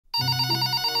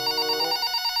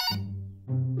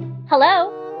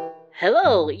Hello?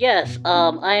 Hello, yes,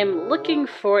 I'm looking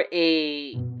for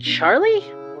a Charlie?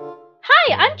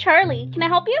 Hi, I'm Charlie. Can I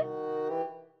help you?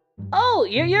 Oh,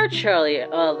 you're Charlie,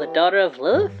 the daughter of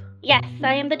Lilith? Yes,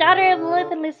 I am the daughter of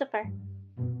Lilith and Lucifer.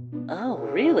 Oh,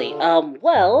 really?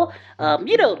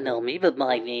 You don't know me, but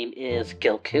my name is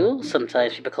Goku.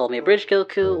 Sometimes people call me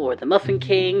Abridgedgoku or the Muffin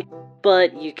King,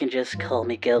 but you can just call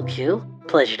me Goku.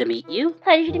 Pleasure to meet you.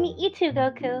 Pleasure to meet you too,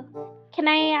 Goku. Can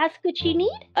I ask what you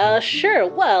need? Sure.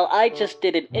 Well, I just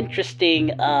did an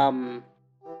interesting,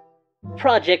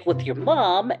 project with your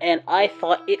mom, and I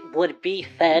thought it would be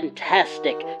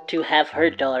fantastic to have her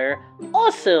daughter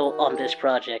also on this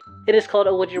project. It is called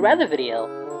a Would You Rather video.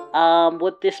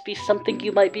 Would this be something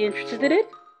you might be interested in?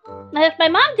 If my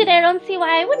mom did it, I don't see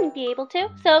why I wouldn't be able to.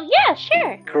 So yeah,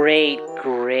 sure.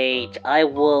 Great. I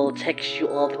will text you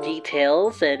all the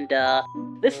details, and,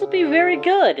 this will be very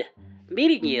good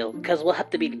meeting you, because we'll have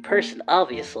to meet in person,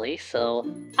 obviously, so...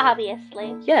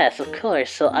 Obviously. Yes, of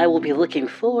course, so I will be looking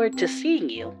forward to seeing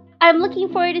you. I'm looking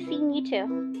forward to seeing you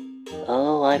too.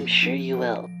 Oh, I'm sure you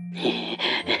will.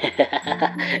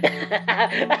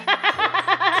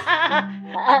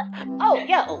 Oh,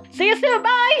 yo, see you soon,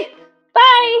 bye!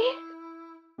 Bye!